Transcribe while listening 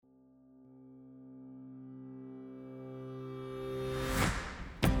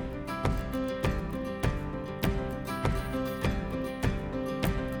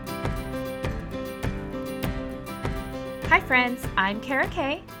Hi friends, I'm Kara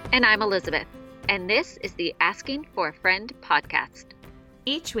Kay. And I'm Elizabeth, and this is the Asking for a Friend podcast.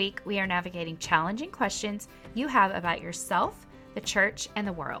 Each week we are navigating challenging questions you have about yourself, the church, and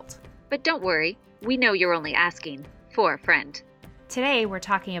the world. But don't worry, we know you're only asking for a friend. Today we're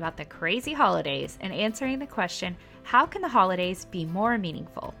talking about the crazy holidays and answering the question, how can the holidays be more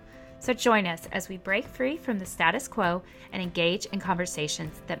meaningful? So join us as we break free from the status quo and engage in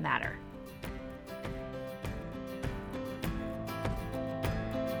conversations that matter.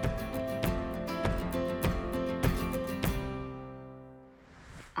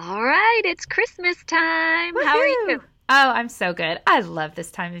 All right, it's Christmas time. Woo-hoo! How are you? Oh, I'm so good. I love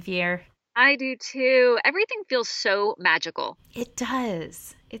this time of year. I do too. Everything feels so magical. It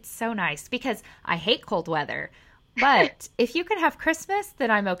does. It's so nice because I hate cold weather. But if you can have Christmas,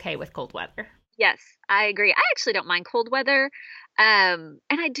 then I'm okay with cold weather. Yes, I agree. I actually don't mind cold weather. And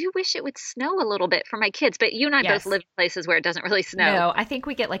I do wish it would snow a little bit for my kids. But you and I Yes. both live in places where it doesn't really snow. No, I think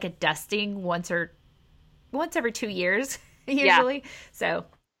we get like a dusting once every 2 years usually. So,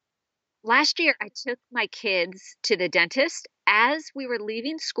 Last year, I took my kids to the dentist as we were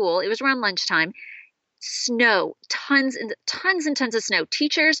leaving school. It was around lunchtime. Snow, tons and tons of snow.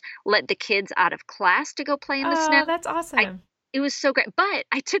 Teachers let the kids out of class to go play in the snow. oh, that's awesome. It was so great. But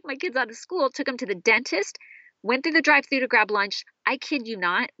I took my kids out of school, took them to the dentist, went through the drive-through to grab lunch. I kid you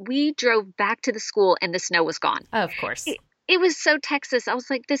not, we drove back to the school and the snow was gone. Of course. It was so Texas. I was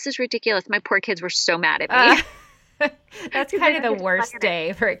like, this is ridiculous. My poor kids were so mad at me. That's kind of the worst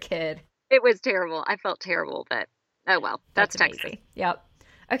day for a kid. It was terrible. I felt terrible, but oh well, that's Texas. amazing. Yep.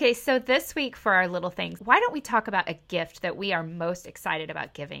 Okay, so this week for our little things, why don't we talk about a gift that we are most excited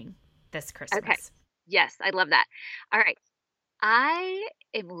about giving this Christmas? Okay. Yes, I love that. All right. I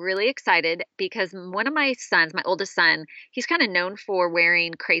am really excited because one of my sons, my oldest son, he's kind of known for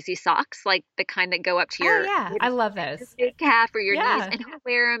wearing crazy socks, like the kind that go up to Oh, your yeah. I love those. big calf or your Yeah. knees, and he'll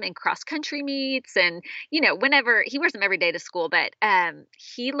wear them in cross country meets, and whenever he wears them every day to school. But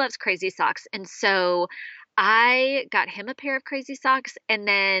he loves crazy socks, and so I got him a pair of crazy socks, and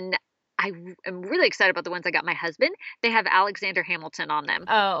then I am really excited about the ones I got my husband. They have Alexander Hamilton on them.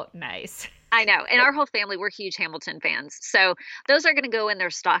 Oh, nice. I know. And our whole family, we're huge Hamilton fans. So those are going to go in their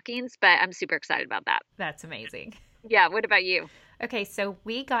stockings, but I'm super excited about that. That's amazing. Yeah. What about you? Okay, so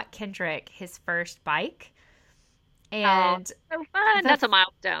we got Kendrick his first bike. And so fun. That's a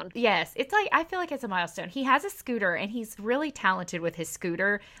milestone. yes, it's like, I feel like it's a milestone. He has a scooter and he's really talented with his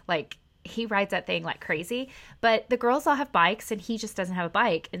scooter. Like, he rides that thing like crazy, but the girls all have bikes and he just doesn't have a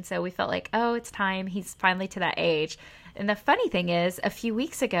bike. And so we felt like, oh, it's time. He's finally to that age. And the funny thing is, a few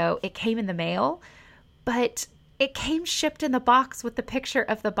weeks ago, it came in the mail, but it came shipped in the box with the picture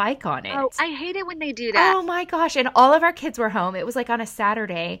of the bike on it. Oh, I hate it when they do that. Oh my gosh. And all of our kids were home. It was like on a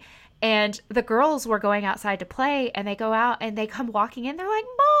Saturday. And the girls were going outside to play, and they go out and they come walking in. They're like,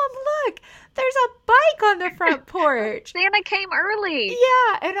 Mom, look, there's a bike on the front porch. Santa came early.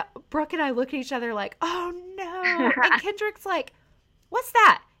 Yeah. And Brooke and I look at each other like, oh no. And Kendrick's like, what's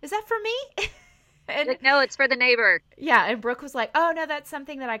that? Is that for me? And Like, no, it's for the neighbor. yeah, and Brooke was like, oh no, that's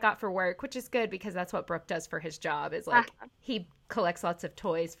something that I got for work, which is good because that's what Brooke does for his job, is like he collects lots of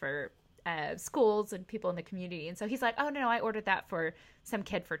toys for schools and people in the community. And so he's like, oh no, I ordered that for some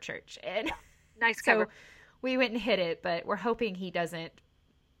kid for church. And Nice so cover. we went and hid it, but we're hoping he doesn't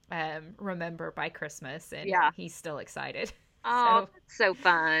remember by Christmas, and Yeah. he's still excited. Oh, So that's so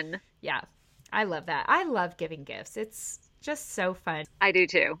fun. yeah, I love that. I love giving gifts. It's just so fun. I do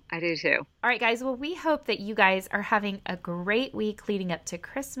too. I do too. All right, guys. Well, we hope that you guys are having a great week leading up to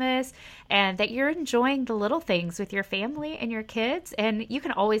Christmas and that you're enjoying the little things with your family and your kids. And you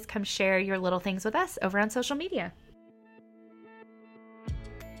can always come share your little things with us over on social media.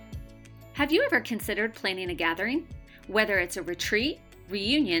 Have you ever considered planning a gathering? Whether it's a retreat,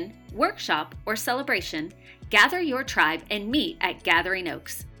 reunion, workshop, or celebration, gather your tribe and meet at Gathering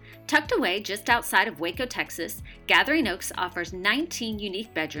Oaks. Tucked away just outside of Waco, Texas, Gathering Oaks offers 19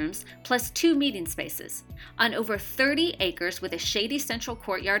 unique bedrooms plus 2 meeting spaces. On over 30 acres with a shady central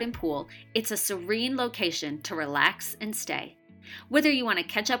courtyard and pool, it's a serene location to relax and stay. Whether you want to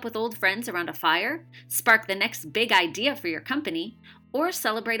catch up with old friends around a fire, spark the next big idea for your company, or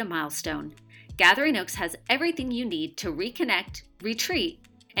celebrate a milestone, Gathering Oaks has everything you need to reconnect, retreat,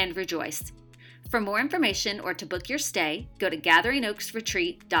 and rejoice. For more information or to book your stay, go to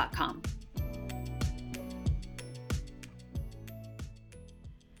gatheringoaksretreat.com.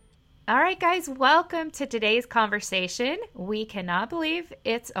 All right, guys, welcome to today's conversation. We cannot believe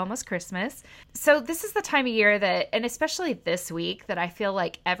it's almost Christmas. So this is the time of year that, and especially this week, that I feel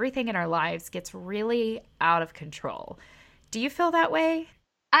like everything in our lives gets really out of control. Do you feel that way?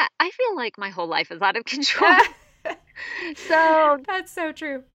 I feel like my whole life is out of control. So That's so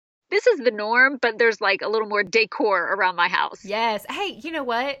true. this is the norm, but there's like a little more decor around my house. Yes. Hey, you know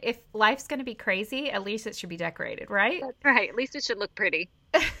what? If life's going to be crazy, at least it should be decorated, right? That's right. At least it should look pretty.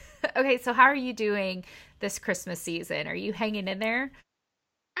 Okay, so how are you doing this Christmas season? Are you hanging in there?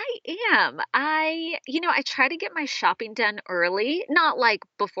 I am. I try to get my shopping done early, not like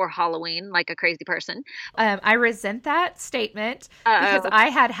before Halloween, like a crazy person. I resent that statement because Uh-oh. I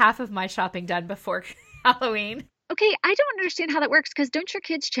had half of my shopping done before Halloween. Okay, I don't understand how that works because don't your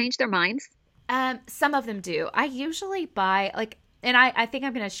kids change their minds? Some of them do. I usually buy like, and I think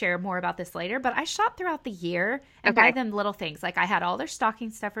I'm going to share more about this later, but I shop throughout the year and buy Okay. them little things. Like I had all their stocking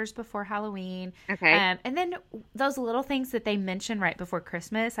stuffers before Halloween. Okay. And then those little things that they mention right before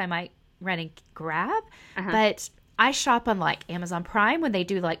Christmas, I might run and grab. Uh-huh. But I shop on like Amazon Prime when they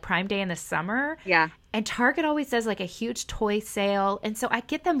do like Prime Day in the summer. Yeah. And Target always does like a huge toy sale. And so I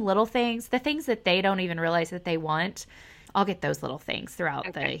get them little things, the things that they don't even realize that they want. I'll get those little things throughout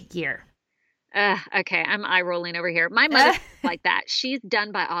Okay. the year. Okay. I'm eye rolling over here. My mother's like that. She's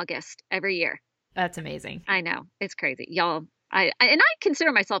done by August every year. That's amazing. I know. It's crazy. Y'all, and I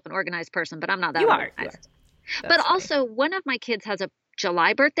consider myself an organized person, but I'm not that You are. organized. But That's funny. also, one of my kids has a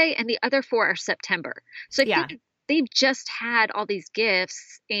July birthday and the other four are September. So I Yeah. think they've just had all these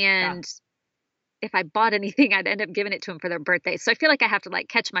gifts, and if I bought anything, I'd end up giving it to them for their birthday. So I feel like I have to like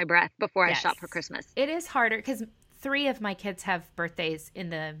catch my breath before I shop for Yes. Christmas. It is harder because 3 of my kids have birthdays in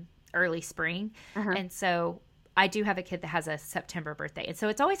the early spring. Uh-huh. And so I do have a kid that has a September birthday. And so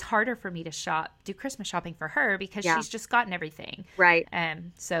it's always harder for me to do Christmas shopping for her because Yeah. she's just gotten everything. Right.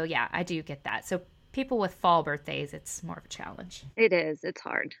 So yeah, I do get that. So people with fall birthdays, it's more of a challenge. It is. It's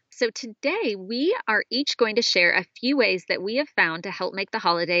hard. So today we are each going to share a few ways that we have found to help make the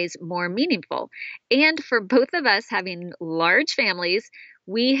holidays more meaningful. And for both of us having large families,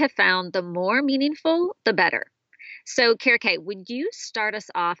 we have found the more meaningful, the better. So, Kara Kay, would you start us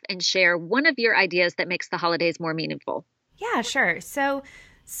off and share one of your ideas that makes the holidays more meaningful? Yeah, sure. So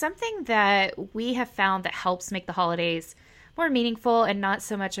something that we have found that helps make the holidays more meaningful and not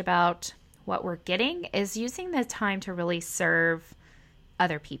so much about what we're getting is using the time to really serve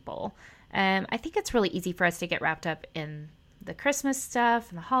other people. I think it's really easy for us to get wrapped up in the Christmas stuff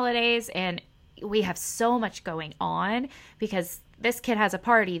and the holidays, and we have so much going on because this kid has a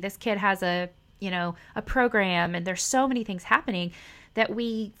party, this kid has a program, and there's so many things happening that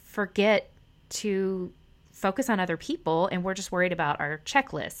we forget to focus on other people, and we're just worried about our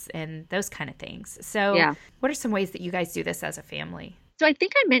checklists and those kind of things. So Yeah. what are some ways that you guys do this as a family? So I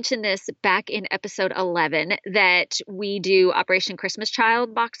think I mentioned this back in episode 11 that we do Operation Christmas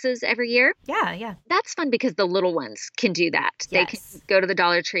Child boxes every year. Yeah. That's fun because the little ones can do that. They can Yes. go to the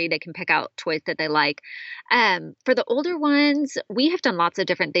Dollar Tree, they can pick out toys that they like. For the older ones, we have done lots of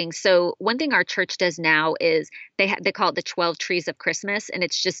different things. So one thing our church does now is they call it the 12 Trees of Christmas, and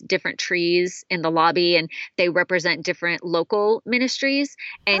it's just different trees in the lobby, and they represent different local ministries.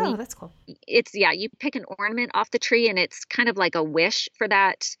 And Oh, that's cool. you pick an ornament off the tree, and it's kind of like a wish for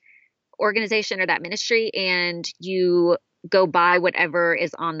that organization or that ministry, and you go buy whatever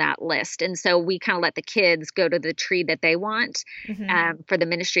is on that list. And so we kind of let the kids go to the tree that they want for the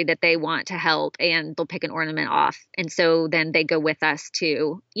ministry that they want to help, and they'll pick an ornament off. And so then they go with us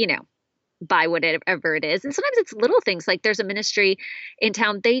to, buy whatever it is. And sometimes it's little things, like there's a ministry in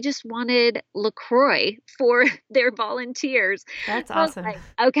town, they just wanted LaCroix for their volunteers. That's So I was awesome. like,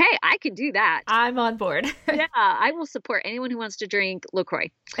 okay, I can do that. I'm on board. Yeah, I will support anyone who wants to drink LaCroix.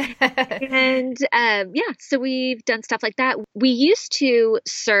 And so we've done stuff like that. We used to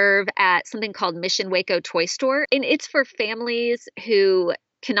serve at something called Mission Waco Toy Store, and it's for families who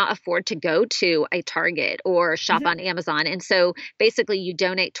cannot afford to go to a Target or shop on Amazon. And so basically you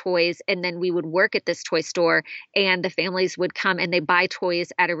donate toys, and then we would work at this toy store, and the families would come and they buy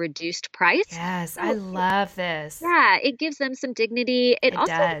toys at a reduced price. Yes, I love this. Yeah, it gives them some dignity. It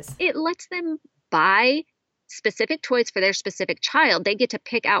also does. it lets them buy specific toys for their specific child. They get to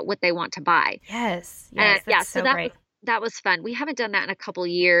pick out what they want to buy. Yes, Yeah, that's so so great. that was fun. We haven't done that in a couple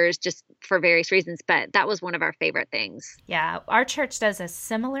years just for various reasons, but that was one of our favorite things. Yeah, our church does a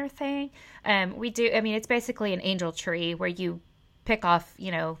similar thing. We do, I mean, it's basically an angel tree where you pick off,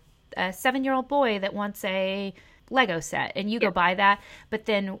 a 7-year-old boy that wants a Lego set, and you go buy that. But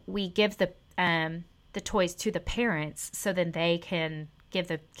then we give the toys to the parents, so then they can give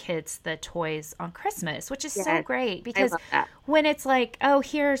the kids the toys on Christmas, which is so Yes, great because love that. when it's like, oh,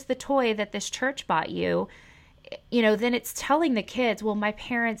 here's the toy that this church bought you, then it's telling the kids, well, my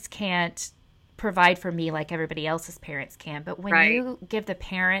parents can't provide for me like everybody else's parents can. But when Right. you give the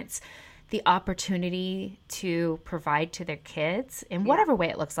parents the opportunity to provide to their kids in whatever way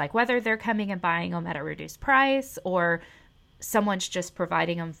it looks like, whether they're coming and buying them at a reduced price or someone's just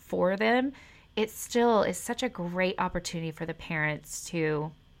providing them for them. It still is such a great opportunity for the parents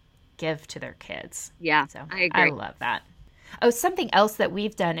to give to their kids. Yeah, So I agree. I love that. Oh, something else that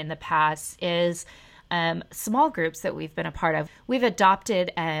we've done in the past is small groups that we've been a part of. We've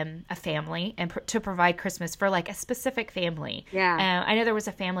adopted a family and to provide Christmas for like a specific family. Yeah. I know there was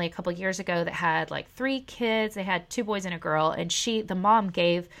a family a couple years ago that had like 3 kids. They had 2 boys and a girl, and the mom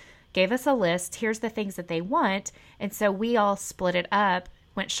gave us a list. Here's the things that they want. And so we all split it up,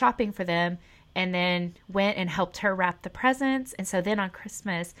 went shopping for them, and then went and helped her wrap the presents. And so then on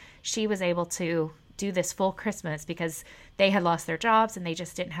Christmas, she was able to do this full Christmas because they had lost their jobs and they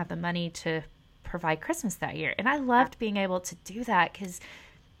just didn't have the money to provide Christmas that year. And I loved being able to do that because,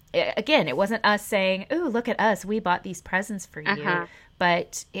 again, it wasn't us saying, "Ooh, look at us, we bought these presents for you,"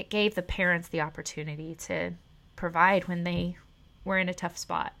 but it gave the parents the opportunity to provide when they were in a tough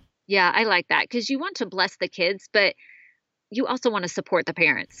spot. Yeah, I like that because you want to bless the kids, but you also want to support the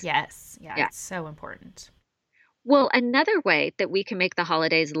parents. Yes. Yeah, it's so important. Well, another way that we can make the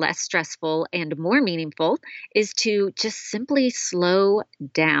holidays less stressful and more meaningful is to just simply slow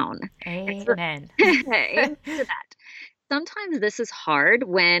down. Amen. Amen to that. Sometimes this is hard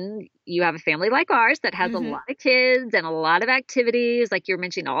when you have a family like ours that has a lot of kids and a lot of activities, like you're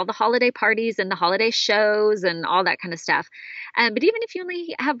mentioning all the holiday parties and the holiday shows and all that kind of stuff. But even if you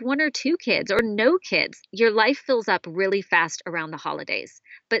only have 1 or 2 kids or no kids, your life fills up really fast around the holidays.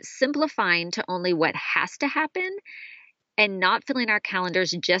 But simplifying to only what has to happen and not filling our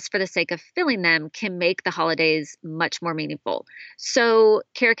calendars just for the sake of filling them can make the holidays much more meaningful. So,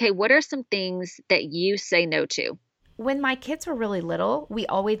 Kara Kay, what are some things that you say no to? When my kids were really little, we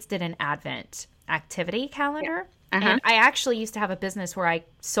always did an Advent activity calendar. And I actually used to have a business where I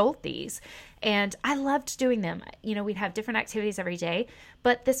sold these, and I loved doing them. You know, we'd have different activities every day,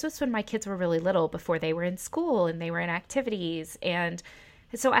 but this was when my kids were really little, before they were in school and they were in activities. And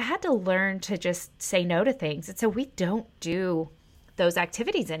so I had to learn to just say no to things. And so we don't do those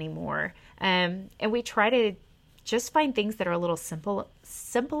activities anymore. And we try to just find things that are a little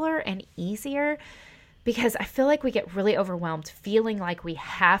simpler and easier, because I feel like we get really overwhelmed feeling like we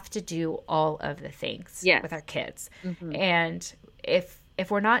have to do all of the things with our kids. And if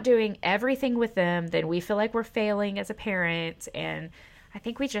we're not doing everything with them, then we feel like we're failing as a parent. And I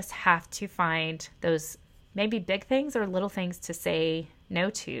think we just have to find those maybe big things or little things to say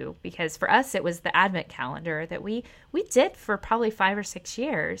no to. Because for us, it was the Advent calendar that we did for probably 5 or 6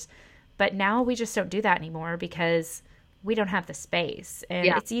 years. But now we just don't do that anymore because we don't have the space. And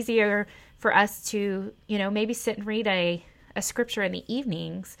it's easier for us to, you know, maybe sit and read a scripture in the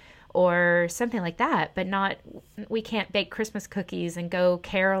evenings or something like that, but we can't bake Christmas cookies and go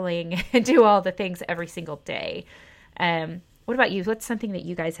caroling and do all the things every single day. What about you? What's something that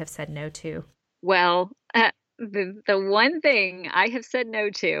you guys have said no to? Well, the one thing I have said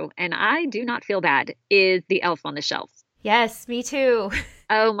no to, and I do not feel bad, is the elf on the shelf. Yes, me too.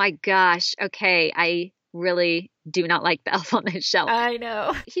 Oh my gosh. Okay. I really do not like the elf on the shelf. I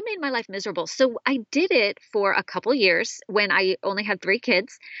know. He made my life miserable. So I did it for a couple years when I only had 3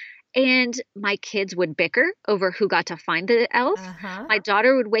 kids. And my kids would bicker over who got to find the elf. My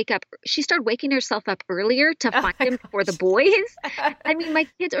daughter would wake up. She started waking herself up earlier to find him before the boys. I mean, my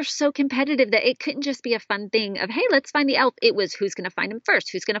kids are so competitive that it couldn't just be a fun thing of, hey, let's find the elf. It was, who's going to find him first?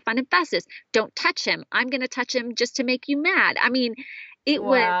 Who's going to find him fastest? Don't touch him. I'm going to touch him just to make you mad. I mean, it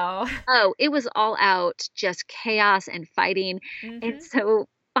was all out, just chaos and fighting. And so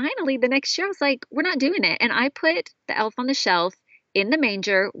finally the next year I was like, we're not doing it. And I put the elf on the shelf in the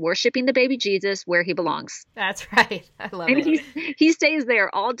manger, worshiping the baby Jesus where he belongs. That's right. I love it. And he stays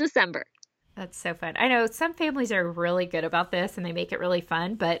there all December. That's so fun. I know some families are really good about this and they make it really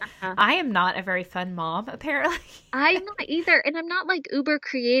fun, but I am not a very fun mom, apparently. I'm not either. And I'm not like uber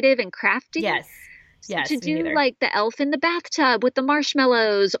creative and crafty. Yes. So to do like the elf in the bathtub with the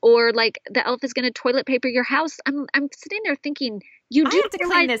marshmallows, or like the elf is going to toilet paper your house. I'm sitting there thinking, I have to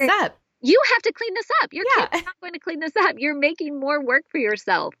clean this up. You have to clean this up. Your kid's not going to clean this up. You're making more work for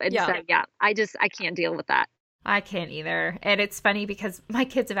yourself. And so, I can't deal with that. I can't either. And it's funny because my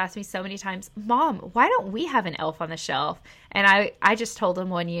kids have asked me so many times, Mom, why don't we have an elf on the shelf? And I just told them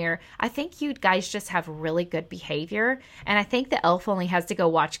one year, I think you guys just have really good behavior. And I think the elf only has to go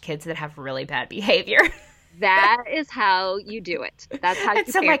watch kids that have really bad behavior. That is how you do it. That's how you And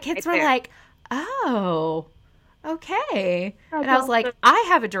so my kids were like, oh, okay. And I was like, I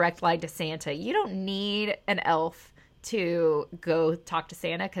have a direct line to Santa. You don't need an elf to go talk to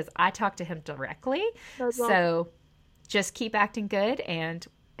Santa because I talk to him directly. So just keep acting good and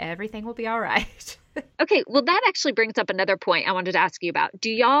everything will be all right. Okay, well, that actually brings up another point I wanted to ask you about.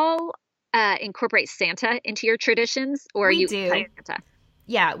 Do y'all incorporate Santa into your traditions, or are We you do. anti-Santa?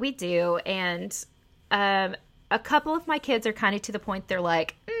 Yeah, we do. And um, a couple of my kids are kind of to the point they're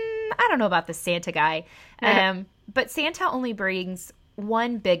like, I don't know about the Santa guy. But Santa only brings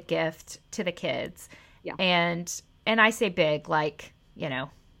one big gift to the kids. Yeah. And I say big, like,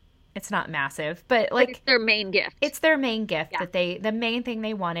 it's not massive, but But like it's their main gift. it's their main gift Yeah. that the main thing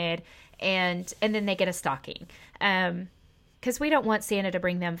they wanted, and then they get a stocking. Because we don't want Santa to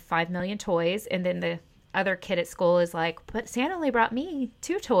bring them 5 million toys, and then the other kid at school is like, but Santa only brought me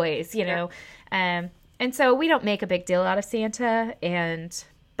 2 toys, and so we don't make a big deal out of Santa,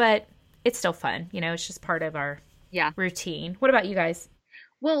 but it's still fun, it's just part of our Yeah. routine. What about you guys?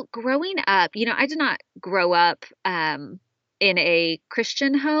 Well, growing up, I did not grow up in a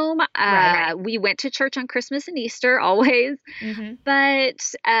Christian home. Right. We went to church on Christmas and Easter always, Hmm. but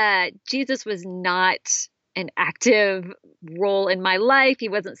Jesus was not an active role in my life. He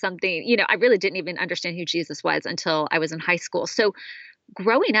wasn't something, I really didn't even understand who Jesus was until I was in high school. So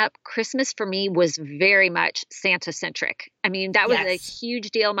growing up, Christmas for me was very much Santa centric. I mean, that was a Yes.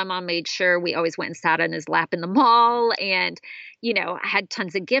 huge deal. My mom made sure we always went and sat on his lap in the mall, and, I had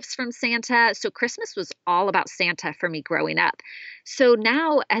tons of gifts from Santa. So Christmas was all about Santa for me growing up. So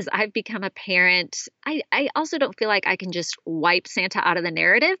now, as I've become a parent, I also don't feel like I can just wipe Santa out of the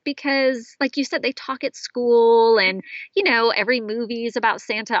narrative because, like you said, they talk at school, and, every movie is about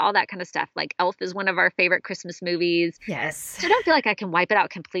Santa, all that kind of stuff. Like Elf is one of our favorite Christmas movies. Yes. So I don't feel like I can wipe it out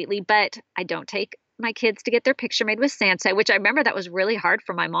completely, but I don't take my kids to get their picture made with Santa, which I remember that was really hard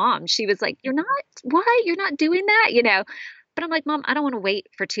for my mom. She was like, "You're not, what? You're not doing that?" But I'm like, Mom, I don't want to wait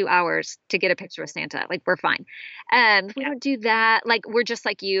for 2 hours to get a picture with Santa. Like, we're fine. We don't do that. Like, we're just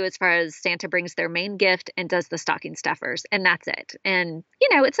like you as far as Santa brings their main gift and does the stocking stuffers, and that's it. And,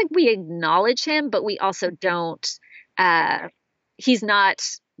 it's like we acknowledge him, but we also don't, he's not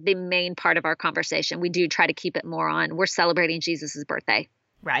the main part of our conversation. We do try to keep it more on, we're celebrating Jesus's birthday.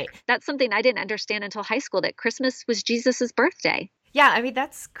 Right. That's something I didn't understand until high school, that Christmas was Jesus's birthday. Yeah, I mean,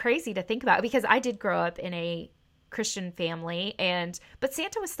 that's crazy to think about because I did grow up in a Christian family, but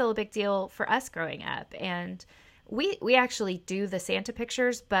Santa was still a big deal for us growing up. And we actually do the Santa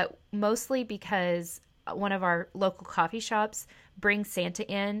pictures, but mostly because one of our local coffee shops brings Santa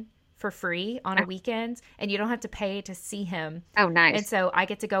in for free on a weekend, and you don't have to pay to see him. Oh, nice. And so I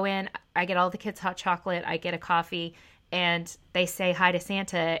get to go in, I get all the kids hot chocolate, I get a coffee, and they say hi to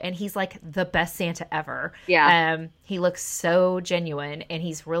Santa, and he's like the best Santa ever. Yeah. He looks so genuine, and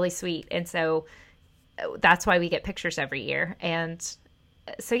he's really sweet. And so that's why we get pictures every year. And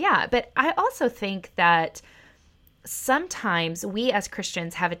so, yeah, but I also think that sometimes we as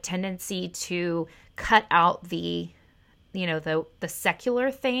Christians have a tendency to cut out the secular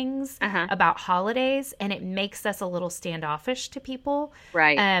things about holidays, and it makes us a little standoffish to people.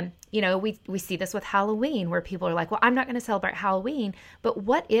 Right. We see this with Halloween, where people are like, well, I'm not going to celebrate Halloween, but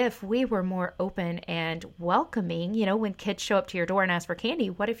what if we were more open and welcoming? When kids show up to your door and ask for candy,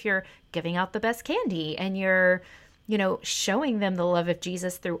 what if you're giving out the best candy and you're, showing them the love of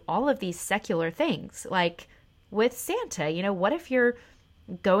Jesus through all of these secular things? Like with Santa, what if you're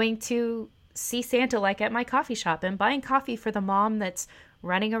going to see Santa like at my coffee shop and buying coffee for the mom that's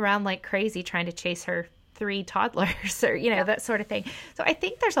running around like crazy trying to chase her 3 toddlers or, that sort of thing. So I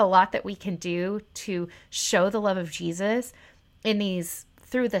think there's a lot that we can do to show the love of Jesus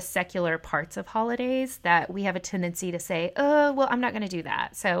through the secular parts of holidays that we have a tendency to say, oh, well, I'm not going to do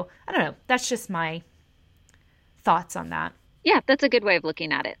that. So I don't know. That's just my thoughts on that. Yeah, that's a good way of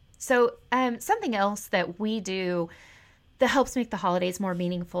looking at it. So something else that we do that helps make the holidays more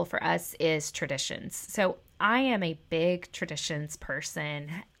meaningful for us is traditions. So I am a big traditions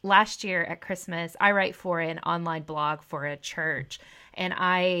person. Last year at Christmas, I write for an online blog for a church, and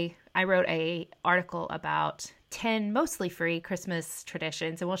I wrote an article about 10 mostly free Christmas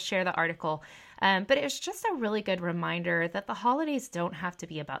traditions, and we'll share the article. But it was just a really good reminder that the holidays don't have to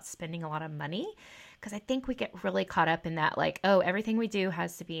be about spending a lot of money, because I think we get really caught up in that, like, oh, everything we do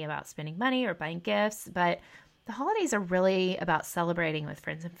has to be about spending money or buying gifts, but the holidays are really about celebrating with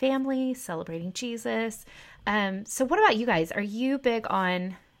friends and family, celebrating Jesus. So what about you guys? Are you big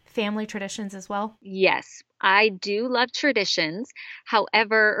on family traditions as well? Yes, I do love traditions.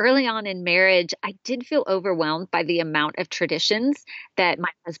 However, early on in marriage, I did feel overwhelmed by the amount of traditions that my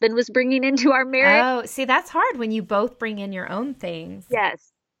husband was bringing into our marriage. Oh, see, that's hard when you both bring in your own things.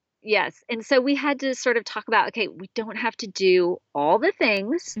 Yes. Yes. And so we had to sort of talk about, okay, we don't have to do all the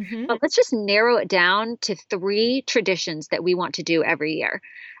things, but let's just narrow it down to 3 traditions that we want to do every year.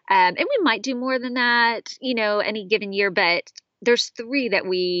 And we might do more than that, any given year, but there's three that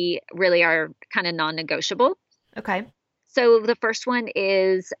we really are kind of non-negotiable. Okay. So the first one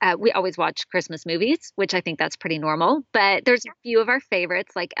is we always watch Christmas movies, which I think that's pretty normal. But there's a few of our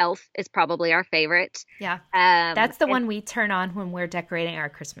favorites, like Elf is probably our favorite. Yeah. That's the one we turn on when we're decorating our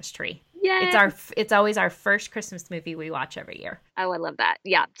Christmas tree. Yeah. It's always our first Christmas movie we watch every year. Oh, I love that.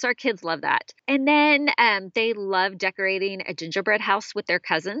 Yeah. So our kids love that. And then they love decorating a gingerbread house with their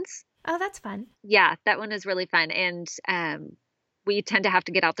cousins. Oh, that's fun. Yeah, that one is really fun. And we tend to have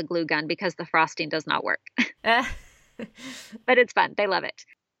to get out the glue gun because the frosting does not work. But it's fun. They love it.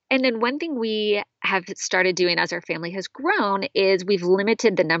 And then one thing we have started doing as our family has grown is we've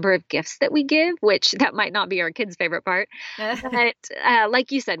limited the number of gifts that we give, which that might not be our kids' favorite part. But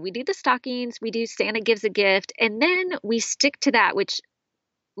like you said, we do the stockings, we do Santa gives a gift, and then we stick to that, which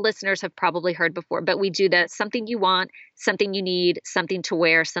listeners have probably heard before, but we do the something you want, something you need, something to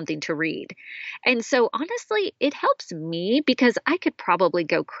wear, something to read. And so honestly, it helps me because I could probably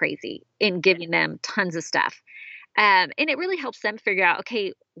go crazy in giving them tons of stuff. And it really helps them figure out,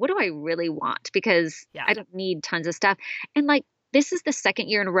 okay, what do I really want? Because I don't need tons of stuff. And like, this is the second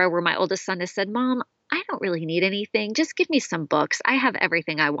year in a row where my oldest son has said, Mom, I don't really need anything. Just give me some books. I have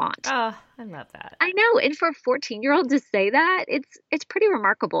everything I want. Oh, I love that. I know. And for a 14-year-old to say that, it's pretty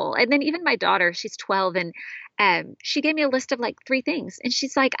remarkable. And then even my daughter, she's 12, and she gave me a list of like 3 things. And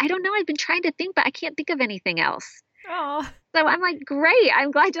she's like, I don't know. I've been trying to think, but I can't think of anything else. Oh. So I'm like, great.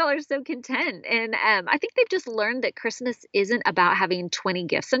 I'm glad y'all are so content. And I think they've just learned that Christmas isn't about having 20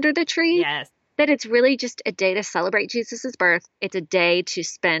 gifts under the tree. Yes. That it's really just a day to celebrate Jesus's birth. It's a day to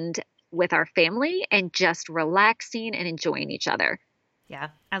spend with our family and just relaxing and enjoying each other. Yeah,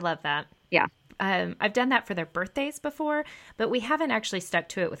 I love that. Yeah. I've done that for their birthdays before, but we haven't actually stuck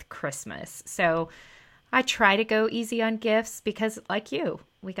to it with Christmas. So I try to go easy on gifts because, like you,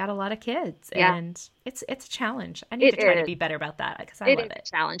 we got a lot of kids, and it's a challenge. I need to try to be better about that because I love it. It's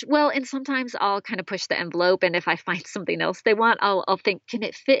a challenge. Well, and sometimes I'll kind of push the envelope, and if I find something else they want, I'll think, can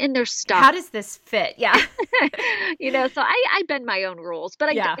it fit in their stuff? How does this fit? Yeah. So I bend my own rules, but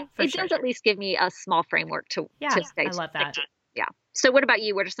it does at least give me a small framework to stay. I love that. Yeah. So what about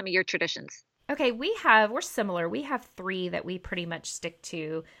you? What are some of your traditions? Okay, we're similar. We have 3 that we pretty much stick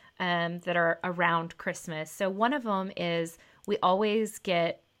to that are around Christmas. So one of them is we always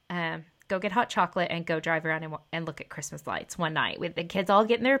go get hot chocolate and go drive around and look at Christmas lights one night. With the kids all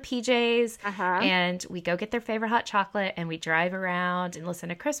get in their PJs and we go get their favorite hot chocolate and we drive around and listen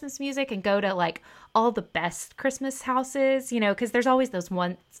to Christmas music and go to like all the best Christmas houses, because there's always those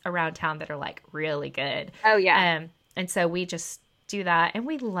ones around town that are like really good. Oh, yeah. And so we just do that. And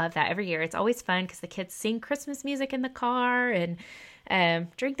we love that every year. It's always fun because the kids sing Christmas music in the car and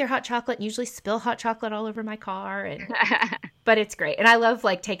drink their hot chocolate and usually spill hot chocolate all over my car. But it's great. And I love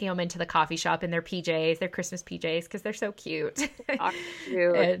like taking them into the coffee shop in their PJs, their Christmas PJs, because they're so cute. Oh,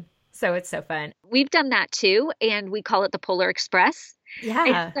 cute. And so it's so fun. We've done that too. And we call it the Polar Express.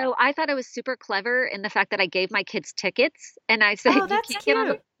 Yeah. And so I thought it was super clever in the fact that I gave my kids tickets and I said, oh, that's you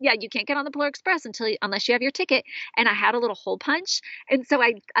cute. you can't get on the Polar Express unless you have your ticket. And I had a little hole punch. And so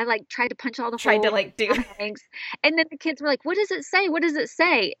I like tried to punch all the holes. To like do things. And then the kids were like, what does it say? What does it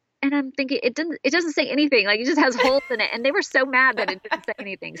say? And I'm thinking it doesn't say anything. Like it just has holes in it. And they were so mad that it didn't say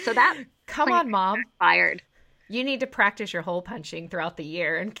anything. So that come on, Mom. Fired. You need to practice your hole punching throughout the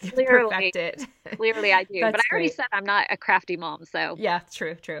year and perfect it. Clearly I do. But I already said I'm not a crafty mom, so. Yeah,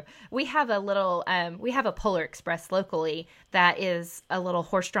 true. We have a little, we have a Polar Express locally that is a little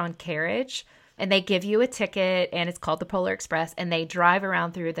horse-drawn carriage, and they give you a ticket, and it's called the Polar Express, and they drive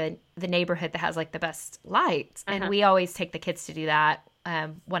around through the neighborhood that has like the best lights. And we always take the kids to do that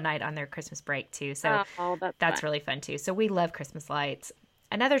one night on their Christmas break too. So that's really fun too. So we love Christmas lights.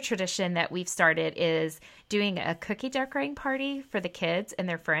 Another tradition that we've started is doing a cookie decorating party for the kids and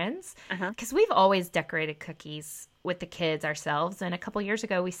their friends. Because we've always decorated cookies with the kids ourselves. And a couple years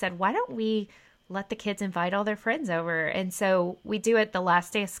ago, we said, why don't we let the kids invite all their friends over? And so we do it the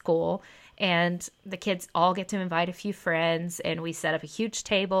last day of school. And the kids all get to invite a few friends. And we set up a huge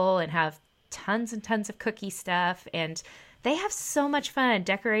table and have tons and tons of cookie stuff. And they have so much fun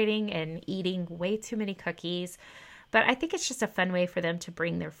decorating and eating way too many cookies. But I think it's just a fun way for them to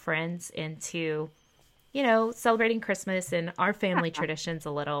bring their friends into, celebrating Christmas and our family traditions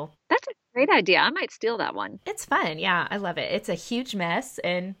a little. That's a great idea. I might steal that one. It's fun. Yeah, I love it. It's a huge mess.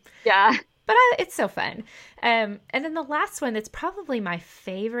 But it's so fun. And then the last one that's probably my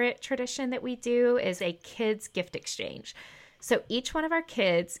favorite tradition that we do is a kids gift exchange. So each one of our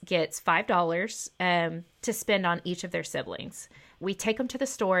kids gets $5 to spend on each of their siblings. We take them to the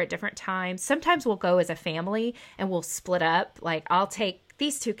store at different times. Sometimes we'll go as a family and we'll split up. Like I'll take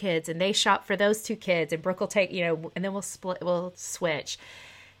these two kids and they shop for those two kids and Brooke will take, and then we'll switch.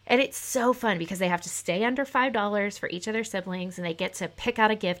 And it's so fun because they have to stay under $5 for each of their siblings and they get to pick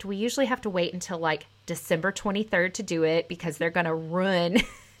out a gift. We usually have to wait until like December 23rd to do it because they're going to ruin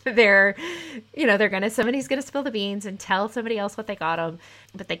somebody's going to spill the beans and tell somebody else what they got them.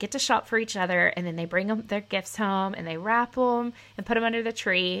 But they get to shop for each other and then they bring them their gifts home and they wrap them and put them under the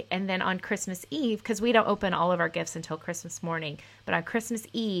tree. And then on Christmas Eve, because we don't open all of our gifts until Christmas morning, but on Christmas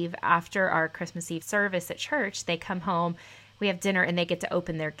Eve, after our Christmas Eve service at church, they come home. We have dinner and they get to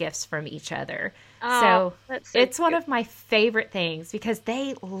open their gifts from each other. Oh, so it's one of my favorite things because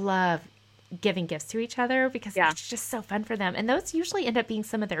they love giving gifts to each other because it's just so fun for them. And those usually end up being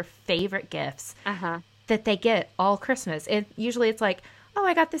some of their favorite gifts that they get all Christmas. Usually it's like, oh,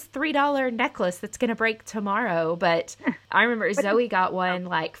 I got this $3 necklace that's going to break tomorrow. But I remember Zoe got one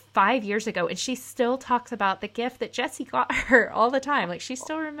like 5 years ago and she still talks about the gift that Jesse got her all the time. Like she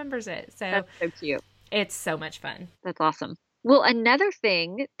still remembers it. So that's so cute. It's so much fun. That's awesome. Well, another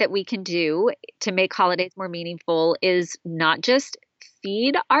thing that we can do to make holidays more meaningful is not just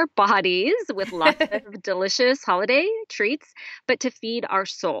feed our bodies with lots of delicious holiday treats, but to feed our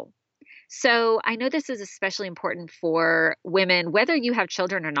soul. So I know this is especially important for women, whether you have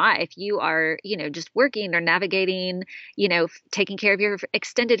children or not. If you are, just working or navigating, taking care of your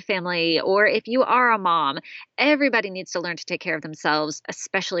extended family, or if you are a mom, everybody needs to learn to take care of themselves,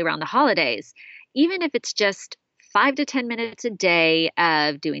 especially around the holidays. Even if it's just 5 to 10 minutes a day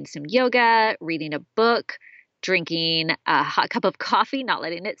of doing some yoga, reading a book, drinking a hot cup of coffee, not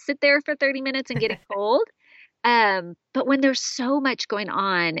letting it sit there for 30 minutes and getting cold. But when there's so much going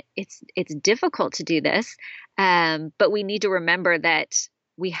on, it's difficult to do this. But we need to remember that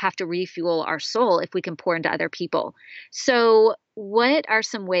we have to refuel our soul if we can pour into other people. So what are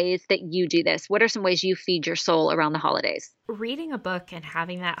some ways that you do this? What are some ways you feed your soul around the holidays? Reading a book and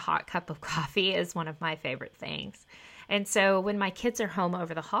having that hot cup of coffee is one of my favorite things. And so when my kids are home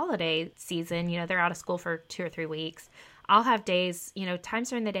over the holiday season, they're out of school for 2 or 3 weeks, I'll have days, times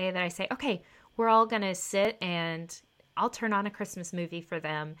during the day that I say, okay, we're all going to sit and I'll turn on a Christmas movie for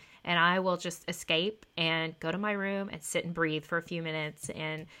them and I will just escape and go to my room and sit and breathe for a few minutes.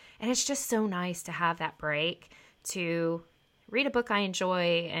 And it's just so nice to have that break to read a book I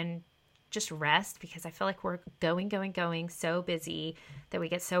enjoy and just rest because I feel like we're going so busy that we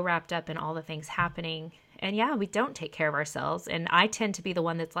get so wrapped up in all the things happening. And yeah, we don't take care of ourselves. And I tend to be the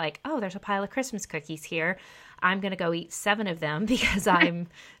one that's like, oh, there's a pile of Christmas cookies here. I'm going to go eat 7 of them because I'm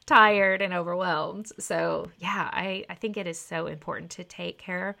tired and overwhelmed. So yeah, I think it is so important to take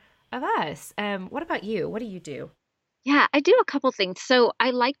care of us. What about you? What do you do? Yeah, I do a couple things. So I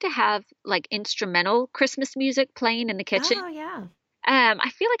like to have like instrumental Christmas music playing in the kitchen. Oh, yeah.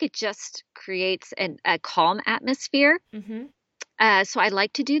 I feel like it just creates a calm atmosphere. Mm-hmm. So I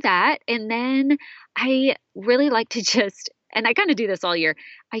like to do that. And then I really like to and I kind of do this all year,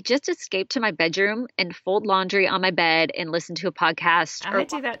 I just escape to my bedroom and fold laundry on my bed and listen to a podcast. I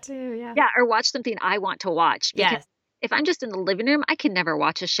do that too, yeah. Yeah, or watch something I want to watch. Because yes. If I'm just in the living room, I can never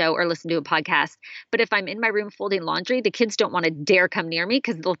watch a show or listen to a podcast. But if I'm in my room folding laundry, the kids don't want to dare come near me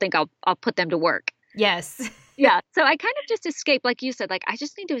because they'll think I'll put them to work. Yes. Yeah. So I kind of just escape. Like you said, like I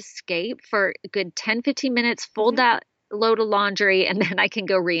just need to escape for a good 10, 15 minutes, fold that load of laundry, and then I can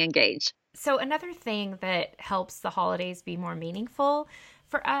go re-engage. So another thing that helps the holidays be more meaningful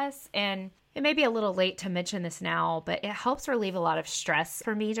for us, and it may be a little late to mention this now, but it helps relieve a lot of stress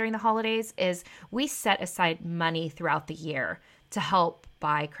for me during the holidays, is we set aside money throughout the year to help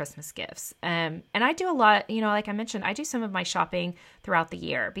buy Christmas gifts. And I do a lot, like I mentioned, I do some of my shopping throughout the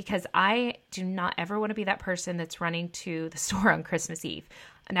year because I do not ever want to be that person that's running to the store on Christmas Eve.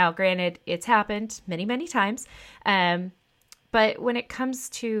 Now, granted, it's happened many, many times. But when it comes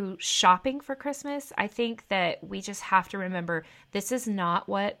to shopping for Christmas, I think that we just have to remember this is not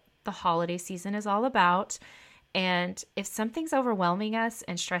what the holiday season is all about. And if something's overwhelming us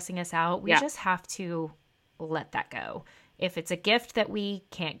and stressing us out, we just have to let that go. If it's a gift that we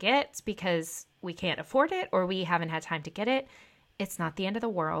can't get because we can't afford it or we haven't had time to get it, it's not the end of the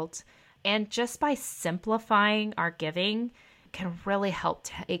world. And just by simplifying our giving can really help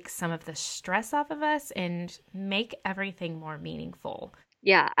take some of the stress off of us and make everything more meaningful.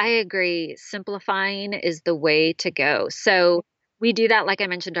 Yeah, I agree. Simplifying is the way to go. So we do that, like I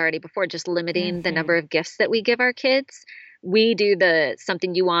mentioned already before, just limiting the number of gifts that we give our kids. We do the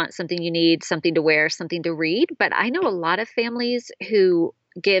something you want, something you need, something to wear, something to read. But I know a lot of families who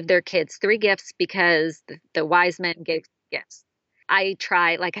give their kids 3 gifts because the wise men gave gifts. I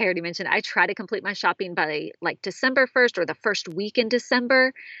try, like I already mentioned, I try to complete my shopping by like December 1st or the first week in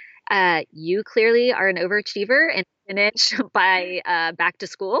December. You clearly are an overachiever and finish by back to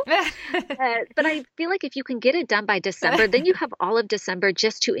school. But I feel like if you can get it done by December, then you have all of December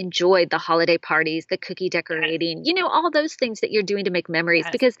just to enjoy the holiday parties, the cookie decorating, all those things that you're doing to make memories,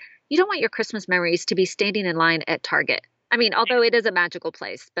 Yes. because you don't want your Christmas memories to be standing in line at Target. I mean, although it is a magical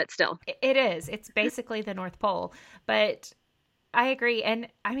place, but still. It is. It's basically the North Pole. But I agree. And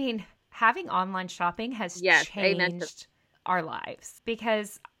I mean, having online shopping has Yes, amen to- changed our lives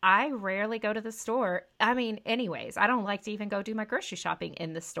because I rarely go to the store. I mean, anyways, I don't like to even go do my grocery shopping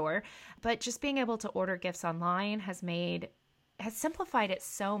in the store, but just being able to order gifts online has simplified it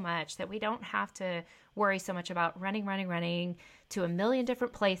so much that we don't have to worry so much about running to a million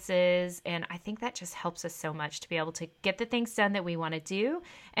different places. And I think that just helps us so much to be able to get the things done that we want to do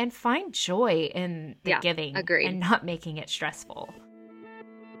and find joy in the giving agreed. and not making it stressful.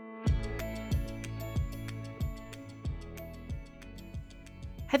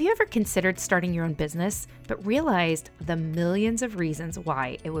 Have you ever considered starting your own business, but realized the millions of reasons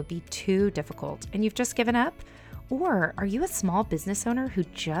why it would be too difficult and you've just given up? Or are you a small business owner who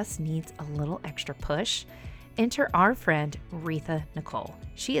just needs a little extra push? Enter our friend, Retha Nicole.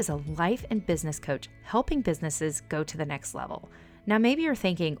 She is a life and business coach helping businesses go to the next level. Now, maybe you're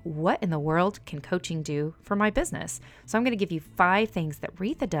thinking, what in the world can coaching do for my business? So I'm going to give you 5 things that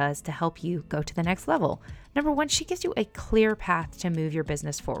Retha does to help you go to the next level. Number 1, she gives you a clear path to move your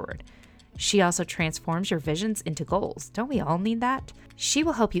business forward. She also transforms your visions into goals. Don't we all need that? She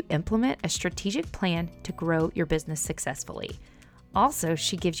will help you implement a strategic plan to grow your business successfully. Also,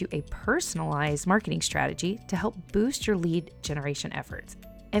 she gives you a personalized marketing strategy to help boost your lead generation efforts.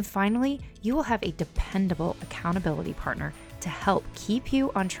 And finally, you will have a dependable accountability partner to help keep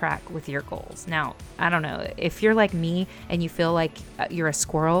you on track with your goals. Now, I don't know, if you're like me and you feel like you're a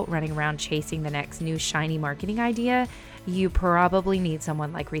squirrel running around chasing the next new shiny marketing idea, you probably need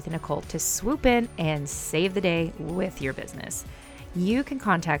someone like Retha Nicole to swoop in and save the day with your business. You can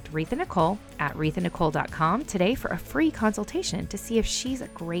contact Retha Nicole at rethanicole.com today for a free consultation to see if she's a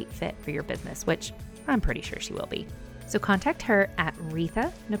great fit for your business, which I'm pretty sure she will be. So contact her at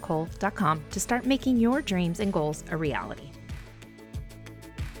rethanicole.com to start making your dreams and goals a reality.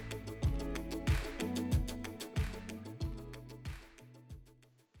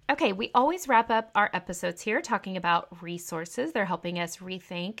 Okay, we always wrap up our episodes here talking about resources. They're helping us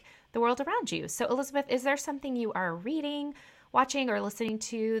rethink the world around you. So Elizabeth, is there something you are reading, watching, or listening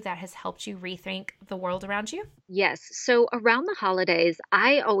to that has helped you rethink the world around you? Yes. So around the holidays,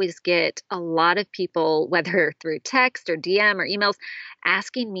 I always get a lot of people, whether through text or DM or emails,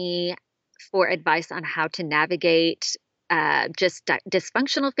 asking me for advice on how to navigate just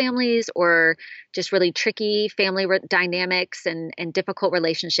dysfunctional families or just really tricky family dynamics and difficult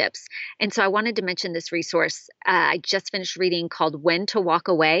relationships. And so I wanted to mention this resource. I just finished reading called When to Walk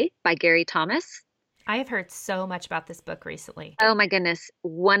Away by Gary Thomas. I have heard so much about this book recently. Oh my goodness.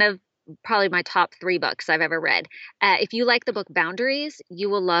 One of probably my top 3 books I've ever read. If you like the book Boundaries, you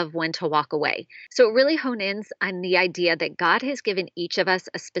will love When to Walk Away. So it really hones in on the idea that God has given each of us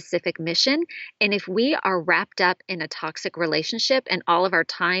a specific mission. And if we are wrapped up in a toxic relationship and all of our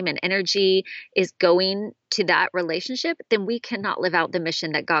time and energy is going to that relationship, then we cannot live out the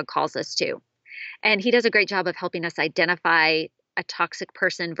mission that God calls us to. And he does a great job of helping us identify a toxic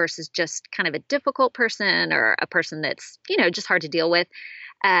person versus just kind of a difficult person or a person that's, just hard to deal with.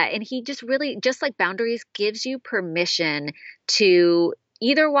 And he just really, just like Boundaries, gives you permission to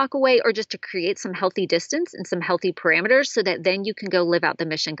either walk away or just to create some healthy distance and some healthy parameters so that then you can go live out the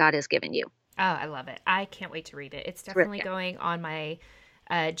mission God has given you. Oh, I love it. I can't wait to read it. It's definitely going on my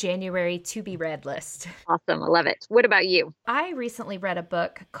January to be read list. Awesome. I love it. What about you? I recently read a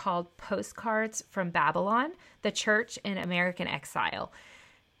book called Postcards from Babylon, The Church in American Exile.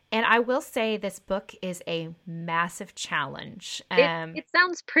 And I will say this book is a massive challenge. It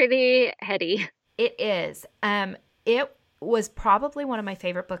sounds pretty heady. It is. It was probably one of my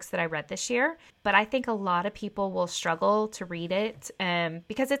favorite books that I read this year, but I think a lot of people will struggle to read it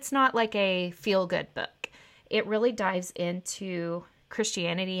because it's not like a feel-good book. It really dives into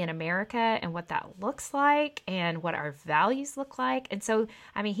Christianity in America and what that looks like and what our values look like. And so,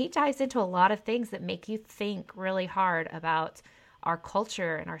 he dives into a lot of things that make you think really hard about our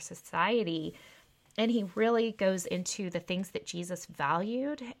culture and our society. And he really goes into the things that Jesus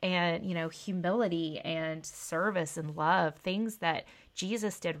valued and, humility and service and love, things that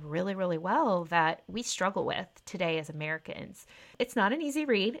Jesus did really, really well that we struggle with today as Americans. It's not an easy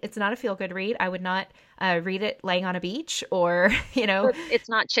read. It's not a feel-good read. I would not read it laying on a beach or, It's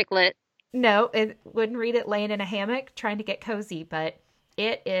not chick lit. No, it wouldn't read it laying in a hammock trying to get cozy, but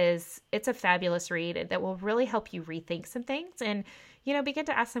it's a fabulous read that will really help you rethink some things and, begin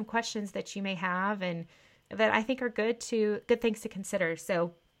to ask some questions that you may have and that I think are good things to consider.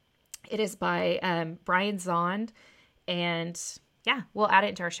 So it is by Brian Zahnd, and yeah, we'll add it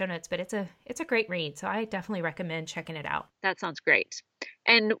into our show notes, but it's a great read. So I definitely recommend checking it out. That sounds great.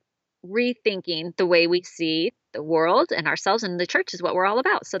 And rethinking the way we see the world and ourselves and the church is what we're all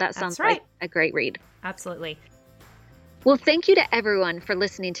about. So that sounds like a great read. Absolutely. Well, thank you to everyone for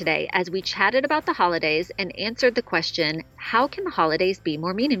listening today as we chatted about the holidays and answered the question, how can the holidays be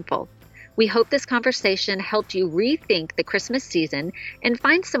more meaningful? We hope this conversation helped you rethink the Christmas season and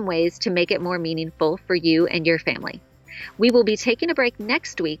find some ways to make it more meaningful for you and your family. We will be taking a break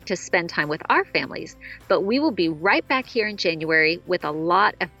next week to spend time with our families, but we will be right back here in January with a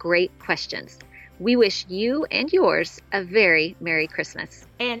lot of great questions. We wish you and yours a very Merry Christmas.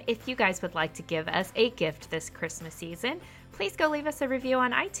 And if you guys would like to give us a gift this Christmas season, please go leave us a review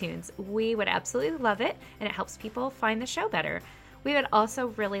on iTunes. We would absolutely love it, and it helps people find the show better. We would also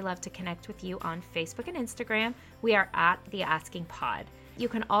really love to connect with you on Facebook and Instagram. We are at The Asking Pod. You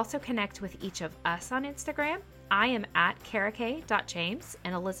can also connect with each of us on Instagram. I am at karak.james,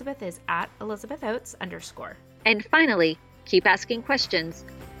 and Elizabeth is at ElizabethOates_. And finally, keep asking questions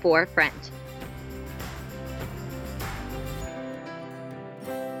for a friend.